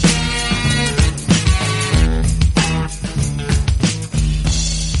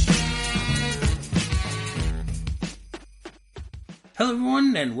Hello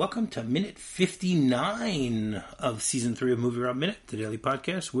everyone, and welcome to minute 59 of season 3 of MovieRob Minute, the daily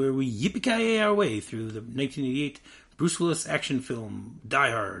podcast where we yippee-ki-yay our way through the 1988 Bruce Willis action film Die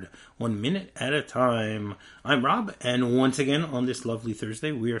Hard, 1 minute at a time. I'm Rob, and once again on this lovely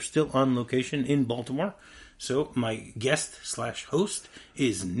Thursday, we are still on location in Baltimore. So my guest/host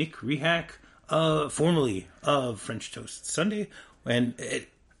is Nick Rehack, formerly of French Toast Sunday, and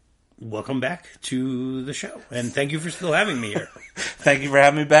welcome back to the show, and thank you for still having me here. Thank you for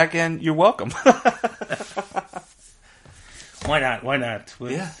having me back, and you're welcome. Why not? Well,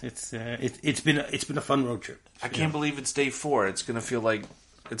 yeah, it's been a fun road trip. I can't believe it's day 4. It's going to feel like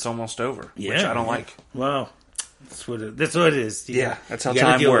it's almost over, which I don't like. Well, that's what it is. That's how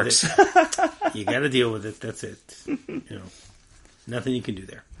time works. You got to deal with it. That's it. Nothing you can do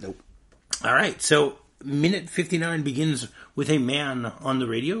there. Nope. All right, so minute 59 begins with a man on the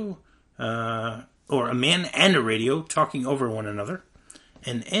radio. Or a man and a radio talking over one another,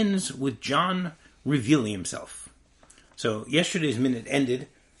 and ends with John revealing himself. So yesterday's minute ended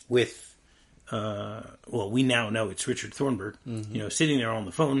with, we now know it's Richard Thornburg, sitting there on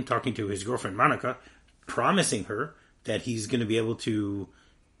the phone talking to his girlfriend Monica, promising her that he's going to be able to,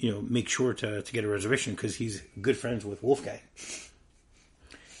 make sure to get a reservation because he's good friends with Wolfgang.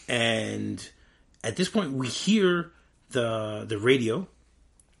 And at this point, we hear the radio,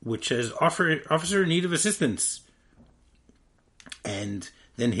 which says, officer in need of assistance. And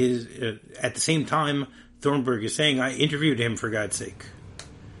then at the same time, Thornburg is saying, I interviewed him for God's sake.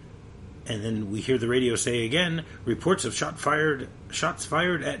 And then we hear the radio say again, reports of shots fired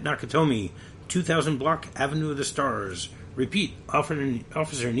at Nakatomi, 2000 block Avenue of the Stars. Repeat,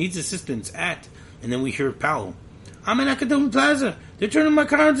 officer needs assistance at, and then we hear Powell. I'm in Nakatomi Plaza. They're turning my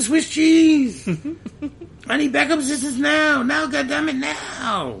car into Swiss cheese. I need backup assistance now. Now, goddammit,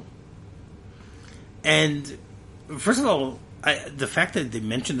 now. And first of all, the fact that they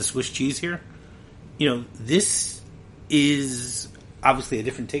mentioned the Swiss cheese here, this is obviously a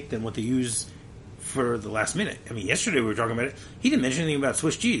different take than what they use for the last minute. I mean, yesterday we were talking about it. He didn't mention anything about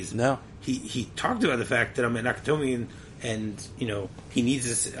Swiss cheese. No. He talked about the fact that I'm in Nakatomi and he needs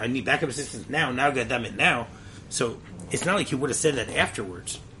this. I need backup assistance now. Now, goddammit, now. So it's not like he would have said that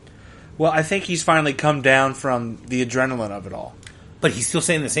afterwards. Well, I think he's finally come down from the adrenaline of it all. But he's still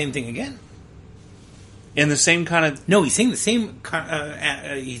saying the same thing again. In the same kind of... No, he's saying the same...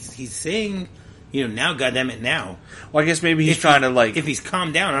 he's saying, now, goddammit, now. Well, I guess maybe he's trying to, like... If he's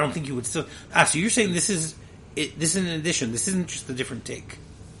calmed down, I don't think he would still... so you're saying this is an addition. This isn't just a different take.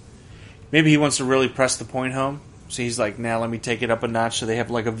 Maybe he wants to really press the point home. So he's like, now let me take it up a notch so they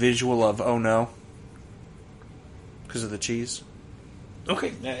have, like, a visual of, oh, no. Because of the cheese.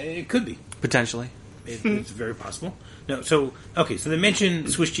 Okay, it could be. Potentially. It's very possible. No, so they mentioned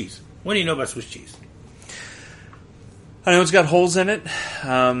Swiss cheese. What do you know about Swiss cheese? I know it's got holes in it.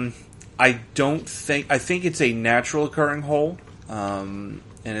 I think it's a natural occurring hole. And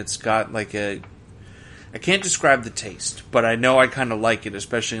it's got like I can't describe the taste, but I know I kind of like it,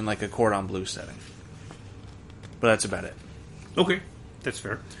 especially in like a cordon bleu setting. But that's about it. Okay, that's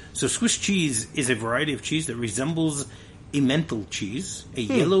fair. So Swiss cheese is a variety of cheese that resembles Emmental cheese, a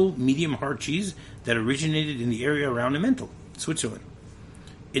yellow medium hard cheese that originated in the area around Emmental, Switzerland.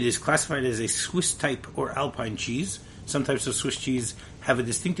 It is classified as a Swiss type or Alpine cheese. Some types of Swiss cheese have a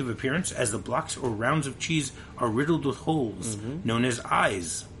distinctive appearance as the blocks or rounds of cheese are riddled with holes, known as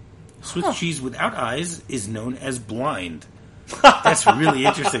eyes. Swiss cheese without eyes is known as blind. That's really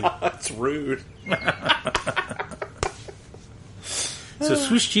interesting. That's rude. So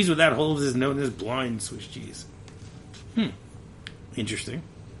Swiss cheese without holes is known as blind Swiss cheese. Interesting.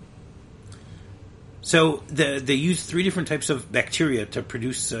 So they use 3 different types of bacteria to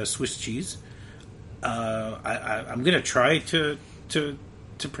produce Swiss cheese. I'm going to try to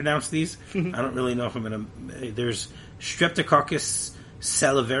pronounce these. I don't really know if I'm going to... There's Streptococcus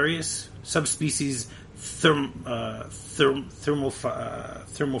salivarius, subspecies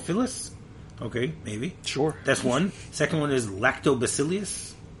thermophilus. Okay, maybe. Sure. That's one. Second one is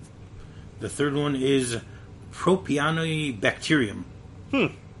Lactobacillus. The third one is Propionibacterium.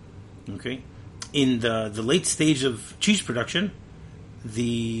 Okay. In the late stage of cheese production,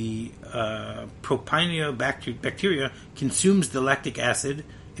 the Propionibacteria consumes the lactic acid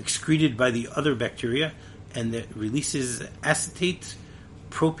excreted by the other bacteria, and that releases acetate,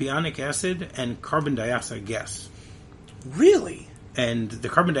 propionic acid, and carbon dioxide gas. Really? And the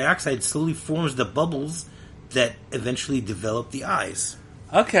carbon dioxide slowly forms the bubbles that eventually develop the eyes.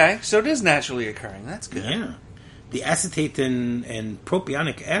 Okay, so it is naturally occurring. That's good. Yeah. The acetate and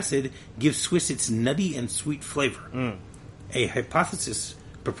propionic acid give Swiss its nutty and sweet flavor. A hypothesis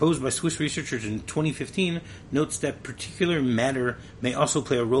proposed by Swiss researchers in 2015, notes that particular matter may also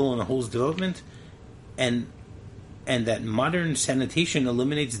play a role in a hole's development, and that modern sanitation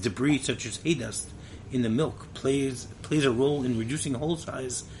eliminates debris such as hay dust in the milk, plays a role in reducing hole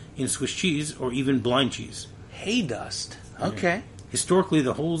size in Swiss cheese or even blind cheese. Hay dust. Okay. Yeah. Historically,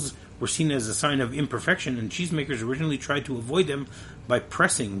 the holes were seen as a sign of imperfection, and cheesemakers originally tried to avoid them by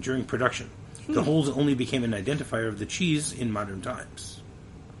pressing during production. The holes only became an identifier of the cheese in modern times.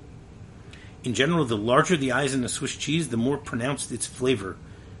 In general, the larger the eyes in a Swiss cheese, the more pronounced its flavor,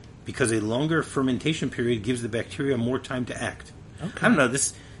 because a longer fermentation period gives the bacteria more time to act. Okay. I don't know,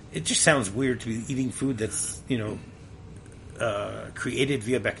 it just sounds weird to be eating food that's, created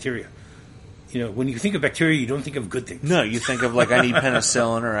via bacteria. When you think of bacteria, you don't think of good things. No, you think of I need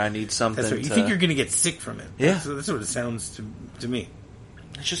penicillin or I need something. That's right. You think you're going to get sick from it. Yeah. That's what it sounds to me.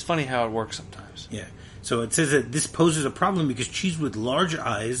 It's just funny how it works sometimes. Yeah. So it says that this poses a problem because cheese with large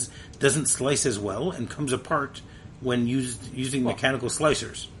eyes doesn't slice as well and comes apart when using mechanical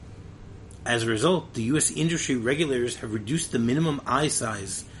slicers. As a result, the U.S. industry regulators have reduced the minimum eye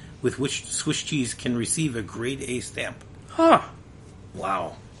size with which Swiss cheese can receive a Grade A stamp. Huh.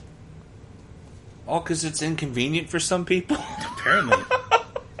 Wow. All because it's inconvenient for some people? Apparently.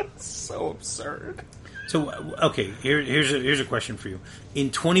 It's so absurd. So, okay, here's a question for you. In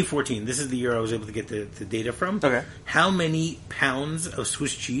 2014, this is the year I was able to get the data from. Okay. How many pounds of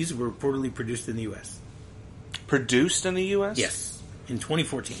Swiss cheese were reportedly produced in the U.S.? Produced in the U.S.? Yes, in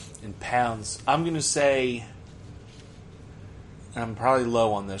 2014. In pounds. I'm going to say... I'm probably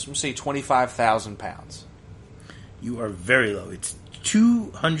low on this. I'm going to say 25,000 pounds. You are very low. It's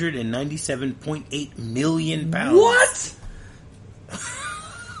 297.8 million pounds. What?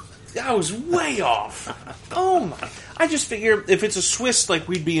 I was way off. Oh my! I just figure if it's a Swiss,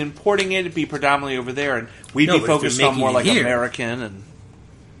 we'd be importing it, it'd be predominantly over there, and we'd be focused on more here, American. And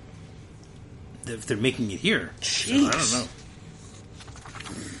if they're making it here, jeez, so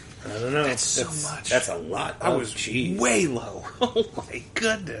I don't know. That's so much. That's a lot. I was cheese. Way low. Oh my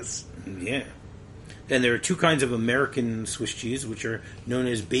goodness. Yeah. And there are two kinds of American Swiss cheese, which are known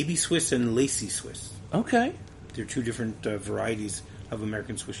as Baby Swiss and Lacy Swiss. Okay. They're two different varieties of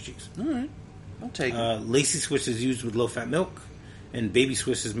American Swiss cheese. All right. I'll take it. Lacy Swiss is used with low-fat milk, and Baby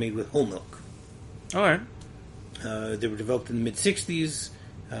Swiss is made with whole milk. All right. They were developed in the mid-'60s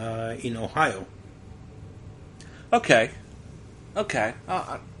in Ohio. Okay. Okay.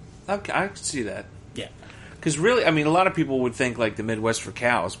 I can see that. Yeah. Because really, a lot of people would think the Midwest for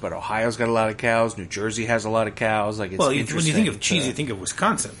cows, but Ohio's got a lot of cows. New Jersey has a lot of cows. It's when you think of cheese, you think of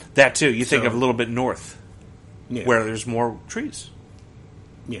Wisconsin. That too. You think of a little bit north, where there's more trees.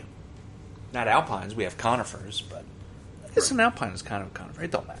 Yeah. Not alpines. We have conifers, but I guess an alpine is kind of a conifer.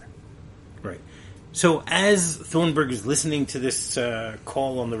 It don't matter. Right. So as Thornburg is listening to this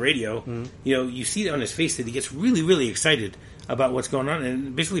call on the radio, you see on his face that he gets really, really excited about what's going on,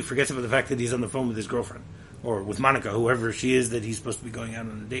 and basically forgets about the fact that he's on the phone with his girlfriend. Or with Monica, whoever she is that he's supposed to be going out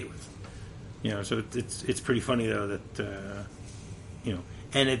on a date with. So it's pretty funny, though, that,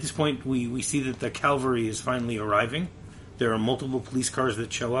 And at this point, we see that the cavalry is finally arriving. There are multiple police cars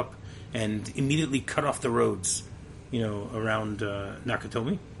that show up and immediately cut off the roads, around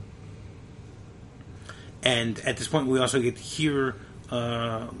Nakatomi. And at this point, we also get to hear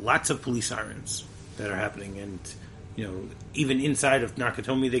lots of police sirens that are happening. And, even inside of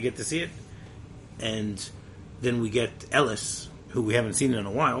Nakatomi, they get to see it. And... then we get Ellis, who we haven't seen in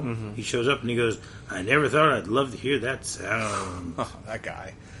a while. Mm-hmm. He shows up and he goes, "I never thought I'd love to hear that sound." Oh, that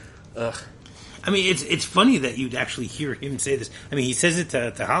guy. Ugh. It's funny that you'd actually hear him say this. He says it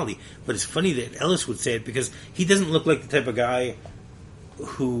to Holly, but it's funny that Ellis would say it because he doesn't look like the type of guy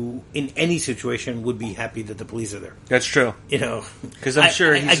who, in any situation, would be happy that the police are there. That's true. Because I'm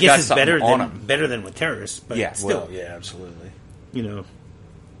sure he's got something on him. Better than with terrorists, but still. Well, yeah, absolutely.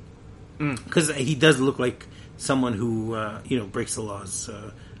 Because he does look like someone who, breaks the laws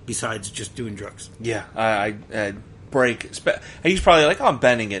besides just doing drugs. Yeah, I break. He's probably like, I'm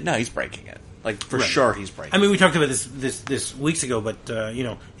bending it. No, he's breaking it. Sure he's breaking it. We talked about this weeks ago, but,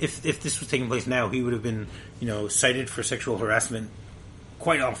 if this was taking place now, he would have been, cited for sexual harassment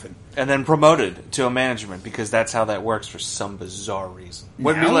quite often. And then promoted to a management, because that's how that works for some bizarre reason.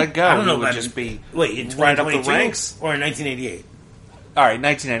 Wouldn't be let go. I don't know. It would just be in right up the ranks? Or in 1988? All right,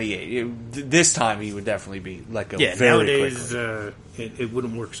 1998. This time he would definitely be let go. Yeah, very nowadays quickly. It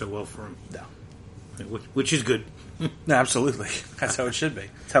wouldn't work so well for him. No, which is good. No, absolutely. That's how it should be.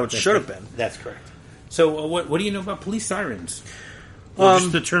 That's how it should have been. That's correct. So, what do you know about police sirens? Or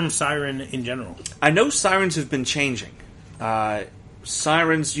just the term siren in general? I know sirens have been changing.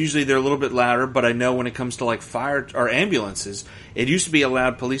 sirens, usually they're a little bit louder, but I know when it comes to like fire or ambulances, it used to be a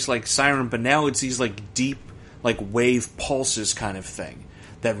loud police like siren, but now it's these like deep, like wave pulses kind of thing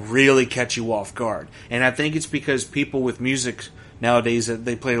that really catch you off guard. And I think it's because people with music nowadays,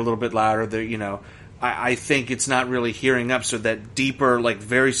 they play it a little bit louder. They're, I think it's not really hearing up, so that deeper, like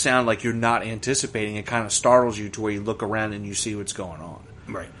very sound, like you're not anticipating, it kind of startles you to where you look around and you see what's going on.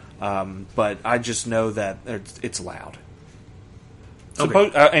 Right. But I just know that it's loud.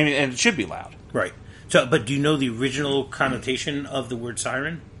 Okay. And it should be loud. Right. So, but do you know the original connotation of the word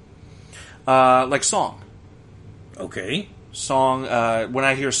siren? Like song. Okay. Song. When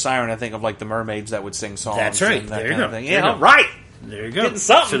I hear siren, I think of like the mermaids that would sing songs. That's right. And that There you kind of go. thing. There you Yeah, go. right. There you go. Getting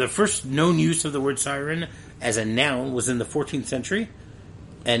something. So the first known use of the word siren as a noun was in the 14th century,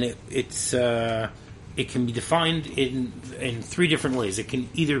 and it can be defined in three different ways. It can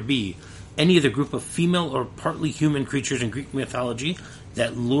either be any of the group of female or partly human creatures in Greek mythology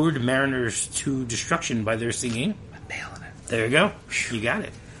that lured mariners to destruction by their singing. I'm nailing it. There you go. You got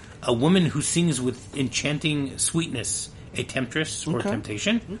it. A woman who sings with enchanting sweetness, a temptress or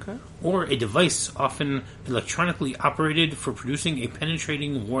temptation, or a device often electronically operated for producing a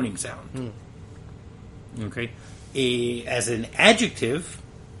penetrating warning sound. Okay. As an adjective,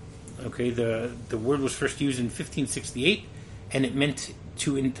 okay, the word was first used in 1568, and it meant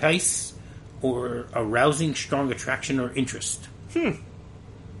to entice or arousing strong attraction or interest.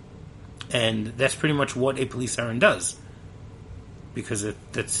 And that's pretty much what a police siren does. Because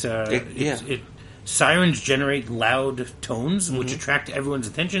sirens generate loud tones which attract everyone's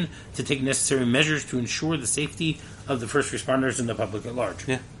attention to take necessary measures to ensure the safety of the first responders and the public at large.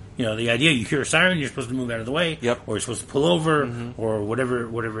 Yeah. The idea, you hear a siren, you're supposed to move out of the way, or you're supposed to pull over, or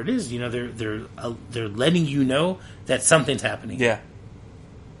whatever it is. They're letting you know that something's happening. Yeah.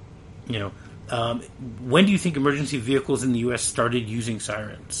 When do you think emergency vehicles in the U.S. started using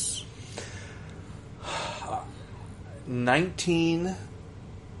sirens?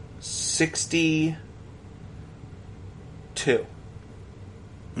 1962.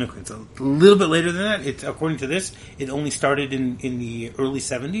 Okay, it's a little bit later than that. It's according to this, it only started in the early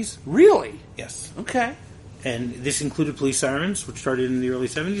 70s. Really? Yes. Okay. And this included police sirens, which started in the early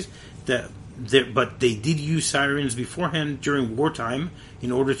 70s. But they did use sirens beforehand during wartime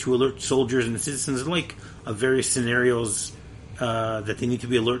in order to alert soldiers and citizens alike of various scenarios that they need to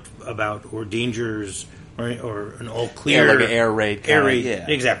be alert about, or dangers, or an all clear, like an air raid. Yeah.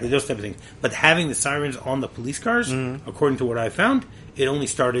 Exactly, those type of things. But having the sirens on the police cars, according to what I found, it only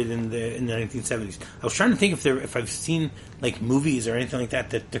started in the 1970s. I was trying to think if I've seen like movies or anything like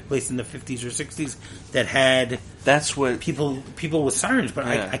that took place in the 50s or 60s that had people with sirens, but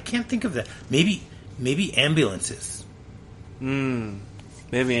I can't think of that. Maybe ambulances. Maybe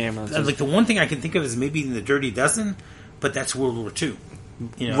ambulances. Like the one thing I can think of is maybe in the Dirty Dozen, but that's World War II.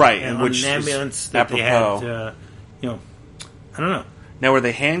 Right, and which an ambulance that apropos. they had. I don't know. Now, were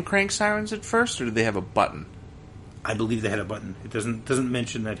they hand crank sirens at first, or did they have a button? I believe they had a button. It doesn't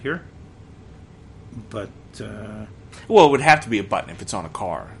mention that here, but well, it would have to be a button if it's on a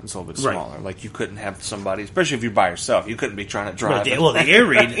car. It's a little bit smaller. Right. Like you couldn't have somebody, especially if you're by yourself. You couldn't be trying to drive.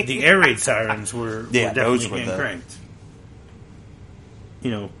 The air raid sirens were those definitely were hand cranked.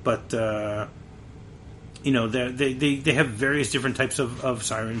 They have various different types of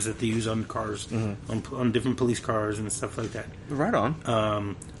sirens that they use on cars, on different police cars and stuff like that. Right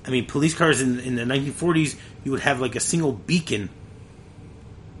on. Police cars in the 1940s, you would have like a single beacon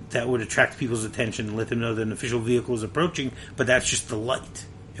that would attract people's attention and let them know that an official vehicle is approaching, but that's just the light.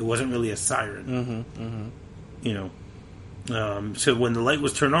 It wasn't really a siren. So when the light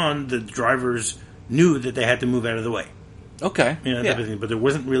was turned on, the drivers knew that they had to move out of the way. Okay. Type of thing. But there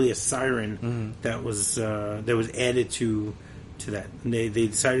wasn't really a siren that was added to that. And they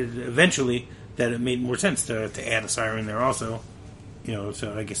decided eventually that it made more sense to add a siren there also.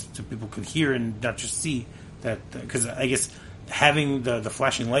 So I guess so people could hear and not just see that, because I guess having the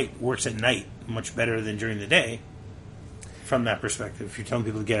flashing light works at night much better than during the day. From that perspective, if you're telling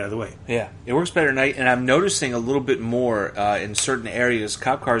people to get out of the way. Yeah, it works better at night, and I'm noticing a little bit more in certain areas.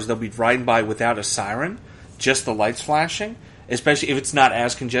 Cop cars, they'll be riding by without a siren, just the lights flashing, especially if it's not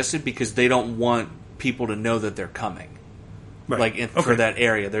as congested, because they don't want people to know that they're coming. Right. For that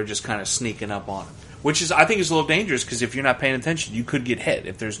area, they're just kind of sneaking up on them. Which is, I think, is a little dangerous, because if you're not paying attention, you could get hit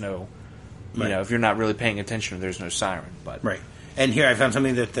if there's no, if you're not really paying attention, if there's no siren. But right. And here I found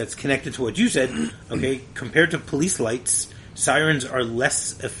something that's connected to what you said. Okay, compared to police lights, sirens are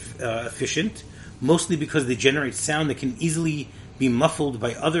less efficient, mostly because they generate sound that can easily be muffled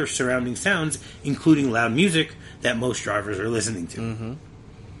by other surrounding sounds, including loud music that most drivers are listening to.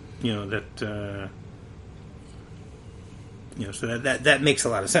 So that makes a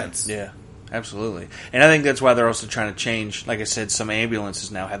lot of sense. Yeah, absolutely. And I think that's why they're also trying to change. Like I said, some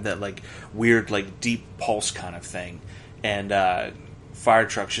ambulances now have that like weird, like deep pulse kind of thing, and fire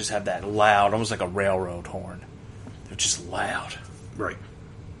trucks just have that loud, almost like a railroad horn. They're just loud. Right.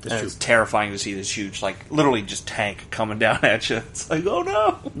 It's terrifying to see this huge, like literally just tank coming down at you. It's like, oh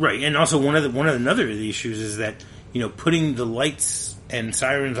no! Right, and also another of the issues is that putting the lights and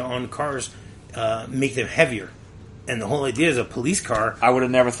sirens on cars make them heavier, and the whole idea is a police car. I would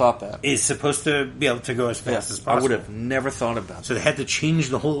have never thought that is supposed to be able to go as fast as possible. I would have never thought about that. So they had to change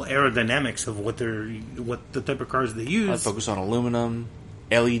the whole aerodynamics of what the type of cars they use. I focus on aluminum,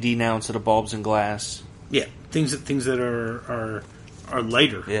 LED now instead of bulbs and glass. Yeah, things that are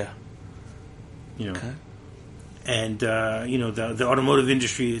lighter. Yeah. Okay. And the automotive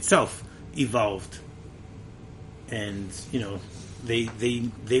industry itself evolved, and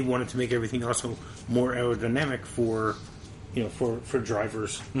they wanted to make everything also more aerodynamic for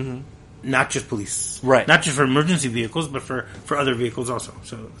drivers, not just police, right? Not just for emergency vehicles, but for other vehicles also.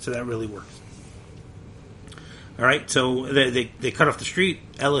 So that really works. All right, so they cut off the street.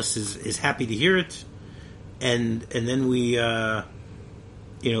 Ellis is happy to hear it, and then we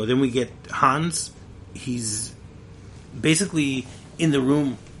get Hans. He's basically in the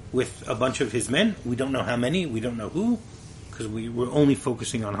room with a bunch of his men. We don't know how many. We don't know who, because we're only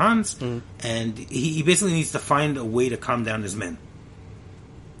focusing on Hans. And he basically needs to find a way to calm down his men.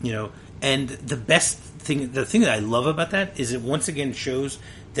 And the thing that I love about that is it once again shows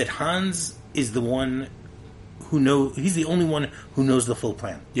that Hans is the one he's the only one who knows the full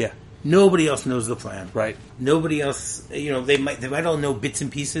plan. Yeah. Nobody else knows the plan. Right. Nobody else, they might all know bits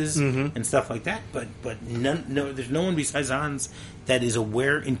and pieces and stuff like that, but there's no one besides Hans that is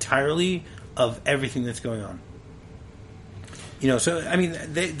aware entirely of everything that's going on. So I mean,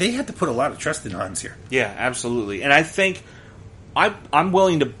 they had to put a lot of trust in Hans here. Yeah, absolutely. And I think I'm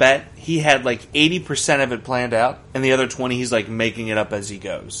willing to bet he had like 80% of it planned out, and the other 20 he's like making it up as he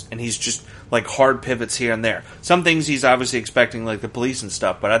goes, and he's just like hard pivots here and there. Some things he's obviously expecting, like the police and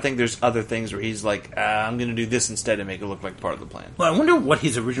stuff, but I think there's other things where he's like, I'm going to do this instead and make it look like part of the plan. Well, I wonder what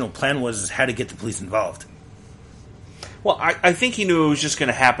his original plan was, is how to get the police involved. Well, I think he knew it was just going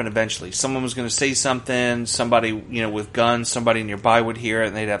to happen eventually. Someone was going to say something, somebody with guns, somebody nearby would hear it,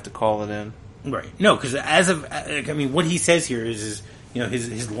 and they'd have to call it in. Right. No, because what he says here is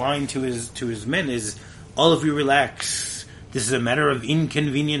his line to his men is, all of you relax. This is a matter of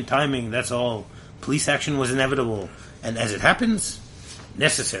inconvenient timing. That's all. Police action was inevitable, and as it happens,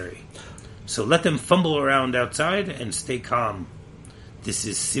 necessary. So let them fumble around outside and stay calm. This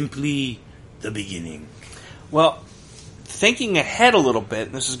is simply the beginning. Well, thinking ahead a little bit,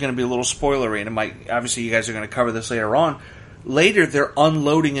 and this is going to be a little spoilery, and obviously you guys are going to cover this later on. Later, they're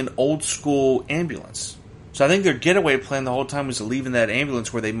unloading an old-school ambulance. So I think their getaway plan the whole time was to leave in that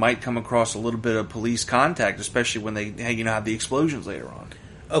ambulance where they might come across a little bit of police contact, especially when they have the explosions later on.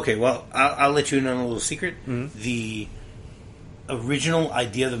 Okay, well, I'll let you in on a little secret. Mm-hmm. The original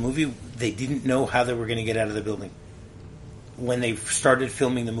idea of the movie, they didn't know how they were going to get out of the building when they started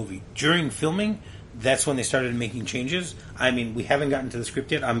filming the movie. During filming, that's when they started making changes. I mean, we haven't gotten to the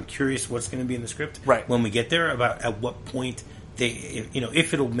script yet. I'm curious what's going to be in the script when we get there, about at what point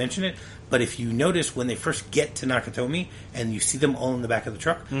if it'll mention it. But if you notice, when they first get to Nakatomi and you see them all in the back of the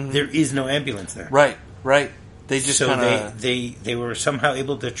truck, there is no ambulance there. Right. They just they were somehow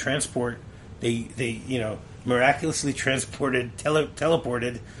able to transport. They miraculously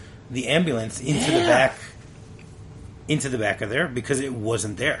teleported the ambulance into the back of there because it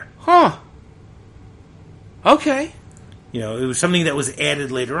wasn't there. Huh. Okay. It was something that was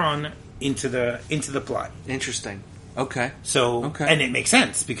added later on into the plot. Interesting. Okay. And it makes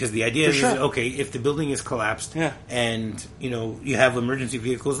sense because the idea is okay, if the building is collapsed, and you have emergency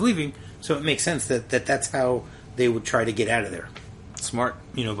vehicles leaving, so it makes sense that that's how they would try to get out of there. Smart.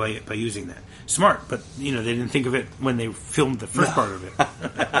 By using that. Smart, but they didn't think of it when they filmed the first part of it.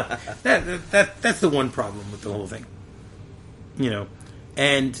 That's the one problem with the whole thing.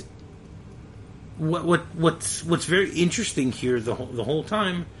 And what's very interesting here the whole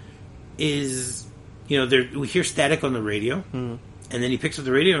time is we hear static on the radio, and then he picks up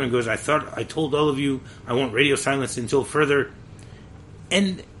the radio and goes, I told all of you I want radio silence until further.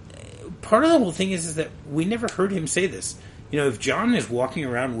 And part of the whole thing is that we never heard him say this. If John is walking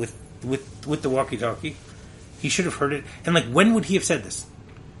around with the walkie-talkie, he should have heard it. And when would he have said this?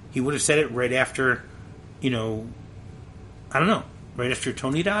 He would have said it right after, I don't know, right after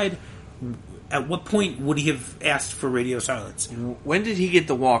Tony died. At what point would he have asked for radio silence? When did he get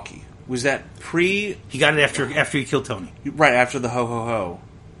the walkie? Was that pre? He got it after he killed Tony. Right, after the ho-ho-ho.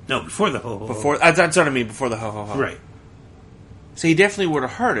 No, before the ho-ho-ho. That's what I mean, before the ho-ho-ho. Right. So he definitely would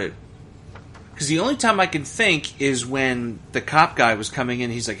have heard it. Because the only time I can think is when the cop guy was coming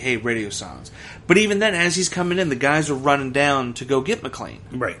in, he's like, hey, radio silence. But even then, as he's coming in, the guys are running down to go get McClane.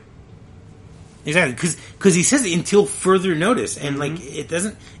 Right. Exactly. Because he says until further notice. And,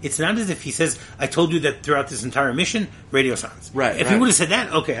 it's not as if he says, I told you that throughout this entire mission, radio silence. Right. If he would have said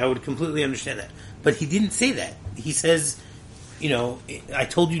that, okay, I would completely understand that. But he didn't say that. He says, I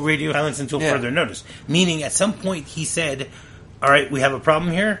told you radio silence until further notice. Meaning, at some point, he said, all right, we have a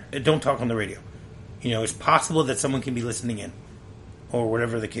problem here. Don't talk on the radio. It's possible that someone can be listening in, or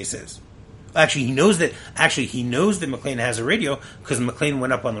whatever the case is. Actually, he knows that McClane has a radio because McClane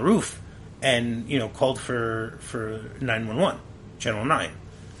went up on the roof and called for 911, Channel 9.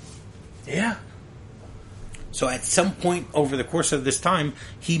 Yeah. So at some point over the course of this time,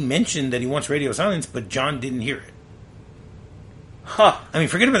 he mentioned that he wants radio silence, but John didn't hear it. Huh. I mean,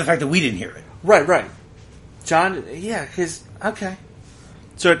 forget about the fact that we didn't hear it. Right. John, because, okay.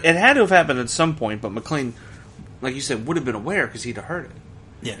 So it had to have happened at some point, but McClane, like you said, would have been aware because he'd have heard it.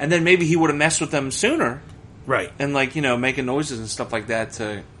 Yeah. And then maybe he would have messed with them sooner. Right. And, making noises and stuff like that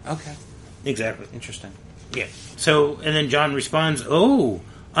to... Okay. Exactly. Interesting. Yeah. So, and then John responds, oh,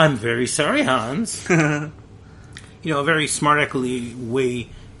 I'm very sorry, Hans. A very smart alecky way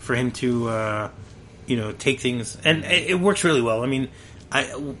for him to, take things. And it works really well. I mean,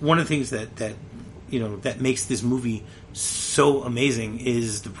 one of the things that makes this movie so amazing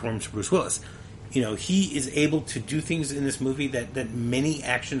is the performance of Bruce Willis. He is able to do things in this movie that many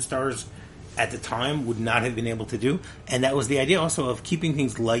action stars at the time would not have been able to do. And that was the idea also of keeping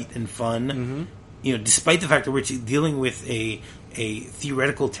things light and fun. Mm-hmm. Despite the fact that we're dealing with a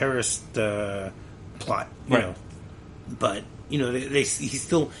theoretical terrorist plot, right. But,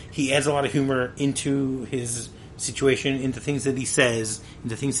 he adds a lot of humor into his situation, into things that he says,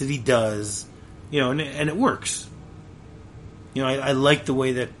 into things that he does, and it works. I like the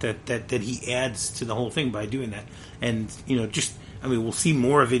way that he adds to the whole thing by doing that. And, we'll see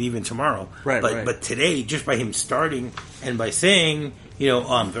more of it even tomorrow. Right, But today, just by him starting and by saying,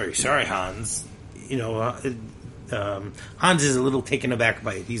 oh, I'm very sorry, Hans, Hans is a little taken aback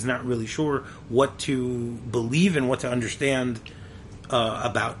by it. He's not really sure what to believe and what to understand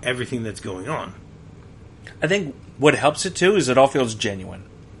about everything that's going on. I think what helps it, too, is it all feels genuine.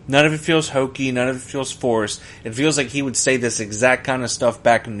 None of it feels hokey. None of it feels forced. It feels like he would say this exact kind of stuff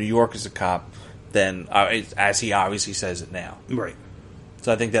back in New York as a cop than as he obviously says it now. Right.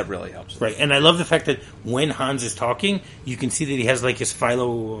 So I think that really helps. Right. And I love the fact that when Hans is talking, you can see that he has his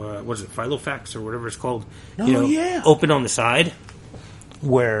Filofax or whatever it's called, open on the side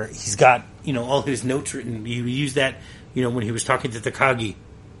where he's got, all his notes written. You use that, when he was talking to Takagi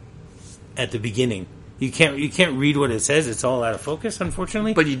at the beginning. You can't read what it says. It's all out of focus,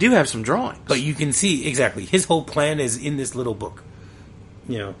 unfortunately. But you do have some drawings. But you can see, exactly. His whole plan is in this little book.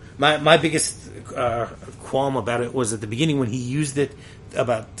 My biggest qualm about it was at the beginning when he used it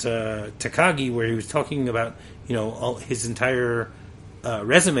about Takagi, where he was talking about, all his entire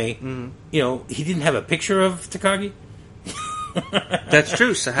resume. Mm-hmm. He didn't have a picture of Takagi. That's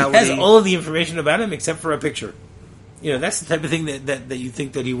true. So how he has all of the information about him except for a picture. That's the type of thing that you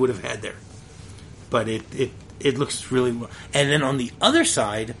think that he would have had there. But it looks really well. And then on the other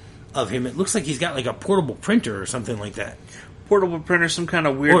side of him, it looks like he's got a portable printer or something like that. Portable printer, some kind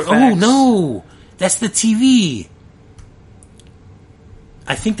of weird fax. Oh, no! That's the TV.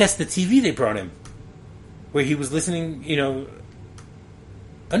 I think that's the TV they brought him. Where he was listening,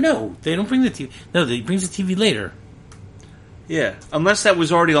 Oh, no, they don't bring the TV. No, he brings the TV later. Yeah, unless that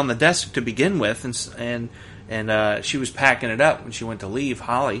was already on the desk to begin with, and she was packing it up when she went to leave,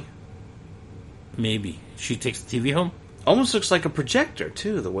 Holly. Maybe. She takes the TV home? Almost looks like a projector,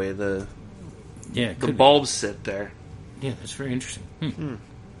 too, the way the the bulbs sit there. Yeah, that's very interesting.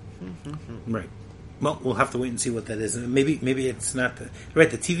 Right. Well, we'll have to wait and see what that is. Maybe it's not... Right,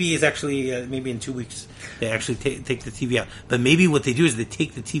 the TV is actually... maybe in 2 weeks, they actually take the TV out. But maybe what they do is they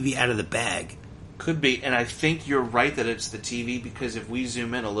take the TV out of the bag. Could be, and I think you're right that it's the TV, because if we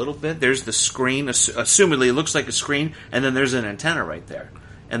zoom in a little bit, there's the screen. Assumedly, it looks like a screen, and then there's an antenna right there.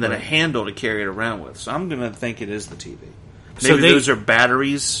 And then a handle to carry it around with. So I'm going to think it is the TV. Maybe those are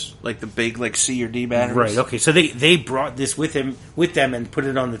batteries, like the big, C or D batteries. Right. Okay. So they brought this with them and put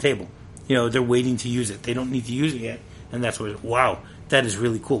it on the table. They're waiting to use it. They don't need to use it yet, and that's what. Wow, that is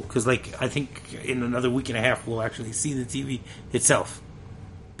really cool. Because I think in another week and a half we'll actually see the TV itself.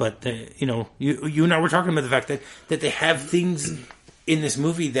 But you and I were talking about the fact that they have things in this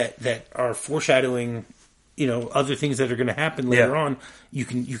movie that are foreshadowing. Other things that are going to happen later on. You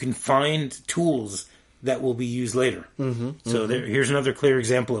can find tools that will be used later. Mm-hmm, so here's another clear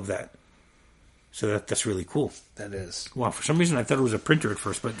example of that. So that's really cool. That is. Wow, for some reason I thought it was a printer at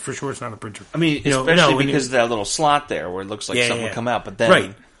first, but for sure it's not a printer. I mean, especially because of that little slot there where it looks like something would come out, but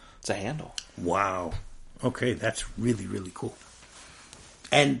then it's a handle. Wow. Okay, that's really, really cool.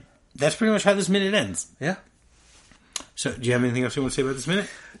 And that's pretty much how this minute ends. Yeah. So, do you have anything else you want to say about this minute?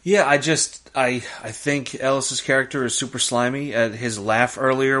 Yeah, I think Ellis's character is super slimy. His laugh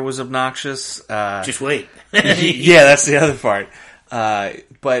earlier was obnoxious. Just wait. Yeah, that's the other part.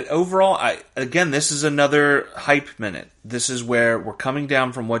 But overall, this is another hype minute. This is where we're coming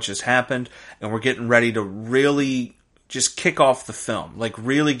down from what just happened, and we're getting ready to really just kick off the film. Like,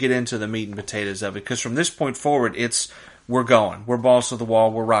 really get into the meat and potatoes of it. Because from this point forward, we're going. We're balls to the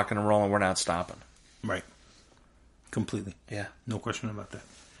wall. We're rocking and rolling. We're not stopping. Right. Completely. Yeah. No question about that.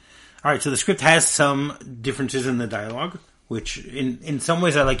 All right, so the script has some differences in the dialogue, which in some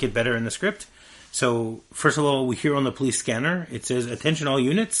ways I like it better in the script. So, first of all, we hear on the police scanner, it says, "Attention all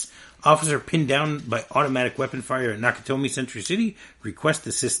units, officer pinned down by automatic weapon fire at Nakatomi Century City, request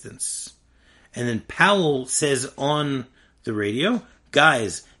assistance." And then Powell says on the radio,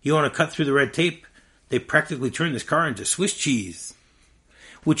 "Guys, you want to cut through the red tape? They practically turned this car into Swiss cheese."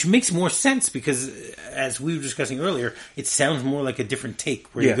 Which makes more sense because, as we were discussing earlier, it sounds more like a different take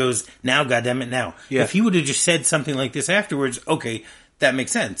where he goes, "Now, goddammit, now." Yeah. If he would have just said something like this afterwards, okay, that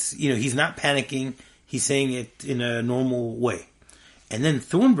makes sense. You know, he's not panicking. He's saying it in a normal way. And then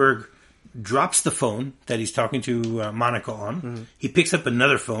Thornburg drops the phone that he's talking to Monica on. Mm-hmm. He picks up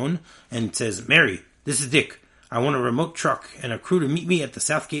another phone and says, "Mary, this is Dick. I want a remote truck and a crew to meet me at the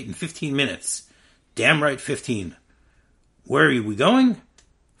South Gate in 15 minutes. Damn right, 15. Where are we going?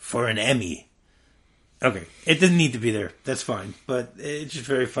 For an Emmy." Okay, it doesn't need to be there. That's fine. But it's just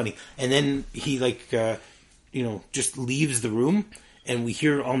very funny. And then he, just leaves the room. And we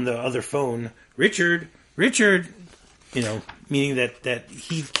hear on the other phone, Richard, meaning that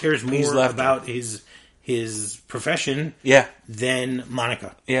he cares more about his profession than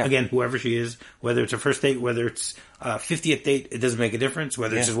Monica. Yeah. Again, whoever she is, whether it's a first date, whether it's a 50th date, it doesn't make a difference.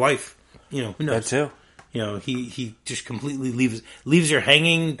 Whether it's his wife, who knows? That too. He just completely leaves her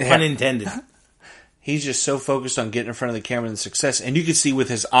hanging, pun intended. He's just so focused on getting in front of the camera and the success. And you can see with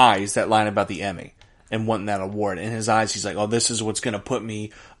his eyes that line about the Emmy and wanting that award. In his eyes, he's like, "Oh, this is what's going to put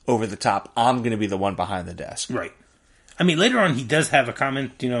me over the top. I'm going to be the one behind the desk." Right. I mean, later on, he does have a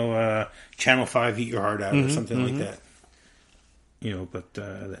comment, Channel 5, eat your heart out, or something like that.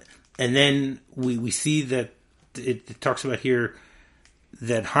 And then we see that it talks about here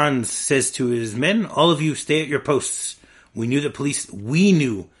that Hans says to his men, "All of you stay at your posts. We knew that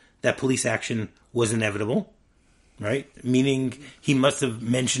police action was inevitable," right? Meaning he must have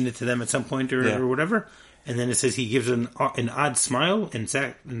mentioned it to them at some point or whatever. And then it says he gives an odd smile and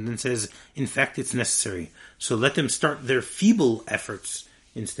then says, "In fact, it's necessary. So let them start their feeble efforts,"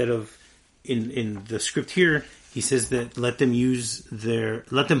 instead of in the script here. He says that let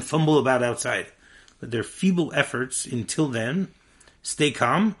them fumble about outside. But their feeble efforts until then. Stay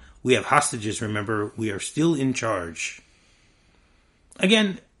calm. We have hostages, remember. We are still in charge.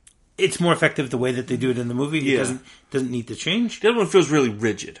 Again, it's more effective the way that they do it in the movie. It doesn't need to change. The other one feels really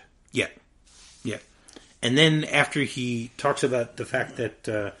rigid. Yeah. And then after he talks about the fact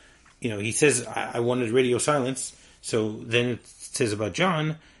that, he says, I wanted radio silence. So then it says about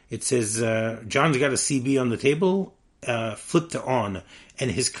John, it says, John's got a CB on the table, flipped to on,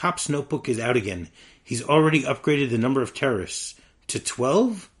 and his cop's notebook is out again. He's already upgraded the number of terrorists to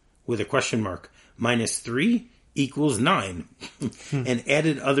 12 with a question mark, -3 equals 9, and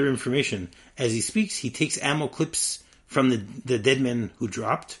added other information. As he speaks, he takes ammo clips from the dead men who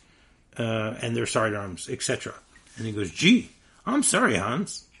dropped, and their sidearms, etc. And he goes, "Gee, I'm sorry,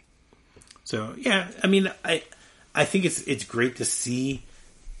 Hans." So, yeah, I mean, I think it's great to see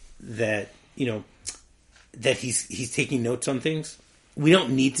that, that he's taking notes on things. We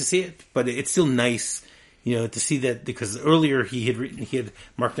don't need to see it, but it's still nice, to see that, because earlier he had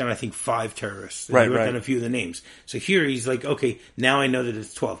marked down, I think, 5 terrorists. And he wrote down a few of the names. So here he's like, okay, now I know that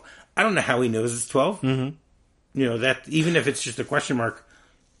it's 12. I don't know how he knows it's 12. Mm-hmm. That even if it's just a question mark,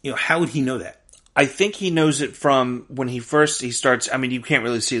 how would he know that? I think he knows it from when he starts, I mean, you can't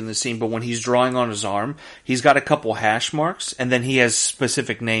really see it in the scene, but when he's drawing on his arm, he's got a couple hash marks, and then he has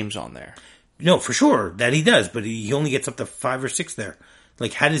specific names on there. No, for sure, that he does, but he only gets up to 5 or 6 there.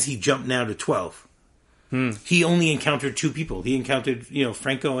 Like, how does he jump now to 12? He only encountered 2 people. He encountered,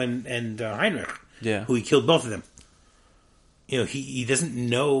 Franco and Heinrich, who he killed both of them. He doesn't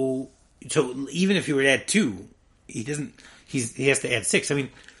know, so even if he were to add 2, he has to add 6. I mean,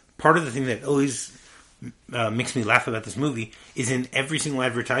 part of the thing that always makes me laugh about this movie is in every single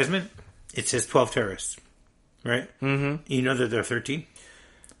advertisement, it says 12 terrorists, right? Mm-hmm. You know that there are 13?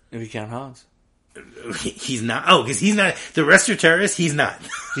 If you count Hans. He's not. Oh, because he's not. The rest are terrorists. He's not.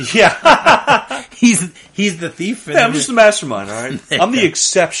 Yeah. he's the thief. Yeah, I'm just the mastermind, all right? I'm the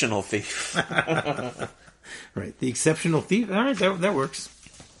exceptional thief. Right. The exceptional thief. All right. That works.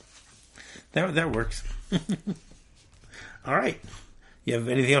 That works. All right. You have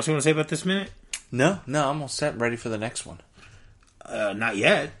anything else you want to say about this minute? No, I'm all set, ready for the next one. Not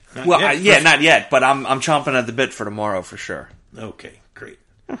yet. Not yet, but I'm chomping at the bit for tomorrow for sure. Okay, great.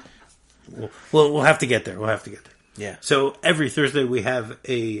 We'll have to get there. Yeah. So every Thursday we have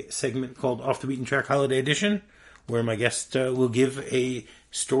a segment called Off the Beaten Track Holiday Edition, where my guest will give a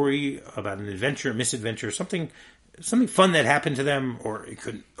story about an adventure, a misadventure, something fun that happened to them, or it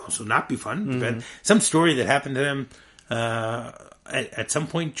could also not be fun, but some story that happened to them at some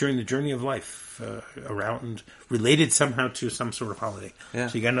point during the journey of life, around, related somehow to some sort of holiday. Yeah.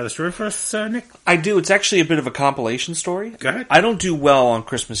 So you got another story for us, Nick? I do. It's actually a bit of a compilation story. Go ahead. I don't do well on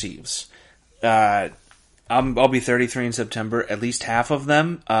Christmas Eves. I'll be 33 in September. At least half of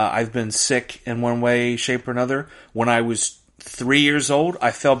them, I've been sick in one way, shape, or another. When I was 3 years old,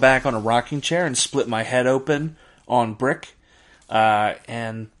 I fell back on a rocking chair and split my head open on brick,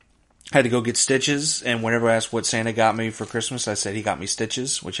 and had to go get stitches. And whenever I asked what Santa got me for Christmas, I said he got me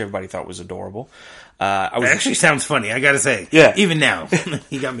stitches, which everybody thought was adorable. It actually sounds funny, I gotta say. Yeah. Even now,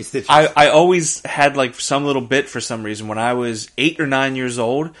 he got me stitches. I always had like some little bit for some reason. When I was 8 or 9 years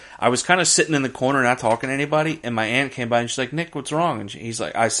old, I was kind of sitting in the corner not talking to anybody, and my aunt came by and she's like, "Nick, what's wrong?" And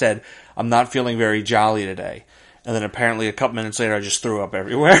I said, "I'm not feeling very jolly today." And then apparently a couple minutes later, I just threw up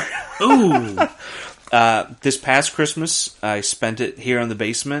everywhere. Ooh. This past Christmas, I spent it here in the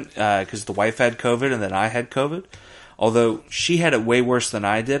basement because the wife had COVID and then I had COVID. Although she had it way worse than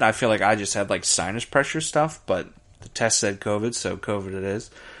I did. I feel like I just had like sinus pressure stuff, but the test said COVID, so COVID it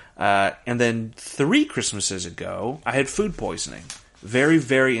is. And then 3 Christmases ago, I had food poisoning. Very,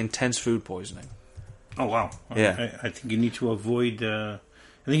 very intense food poisoning. Oh, wow. Yeah. I think you need to avoid... I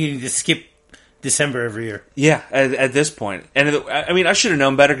think you need to skip December every year. Yeah, at this point. And I mean, I should have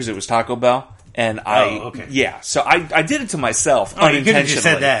known better because it was Taco Bell. And okay. Yeah, so I did it to myself unintentionally. You could have just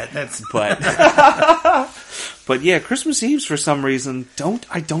said that. That's But yeah, Christmas Eves for some reason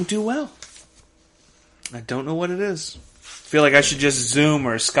I don't do well. I don't know what it is. Feel like I should just Zoom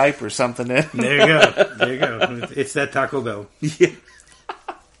or Skype or something in. There you go. It's that Taco Bell. Yeah.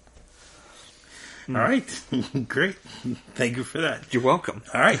 All right. Great. Thank you for that. You're welcome.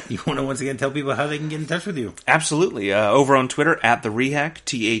 All right. You want to once again tell people how they can get in touch with you? Absolutely. Over on Twitter, @TheRehack,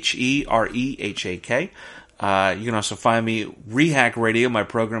 TheRehak. You can also find me, Rehack Radio, my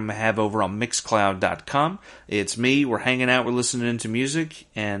program I have over on Mixcloud.com. It's me. We're hanging out. We're listening to music.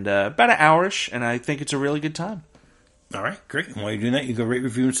 And about an hour-ish, and I think it's a really good time. All right. Great. And while you're doing that, you go rate,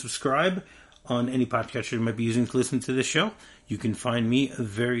 review, and subscribe on any podcast you might be using to listen to this show. You can find me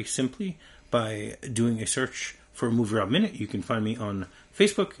very simply by doing a search for MovieRob Minute. You can find me on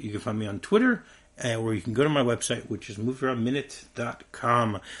Facebook. You can find me on Twitter. Or you can go to my website, which is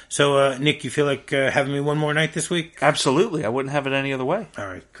MovieRobMinute.com. So, Nick, you feel like having me one more night this week? Absolutely. I wouldn't have it any other way. All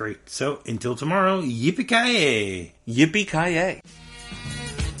right, great. So, until tomorrow, yippee-ki-yay! Yippee-ki-yay.